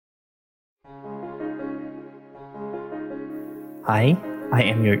Hi, I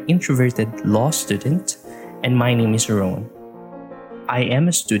am your introverted law student, and my name is Ron. I am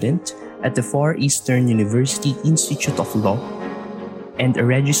a student at the Far Eastern University Institute of Law and a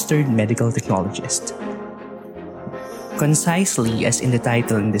registered medical technologist. Concisely as in the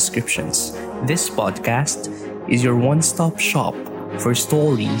title and descriptions, this podcast is your one-stop shop for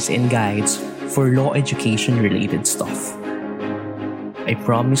stories and guides for law education-related stuff. I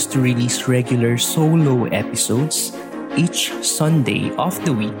promise to release regular solo episodes each Sunday of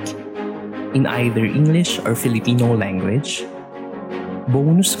the week in either English or Filipino language.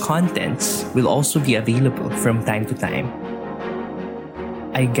 Bonus contents will also be available from time to time.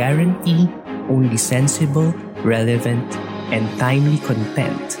 I guarantee only sensible, relevant, and timely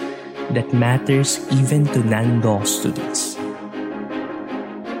content that matters even to non-law students.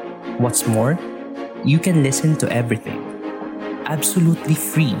 What's more, you can listen to everything absolutely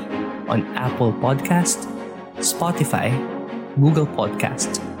free on Apple Podcast, Spotify, Google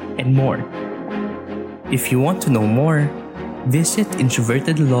Podcast, and more. If you want to know more, visit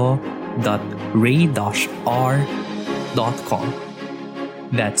introvertedlaw.ray-r.com.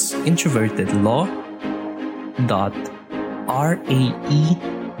 That's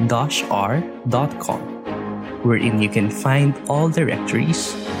introvertedlaw.rae-r.com, wherein you can find all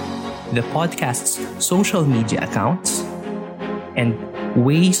directories, the podcast's social media accounts, and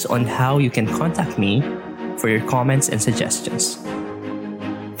ways on how you can contact me for your comments and suggestions.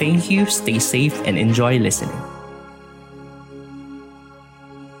 Thank you, stay safe, and enjoy listening.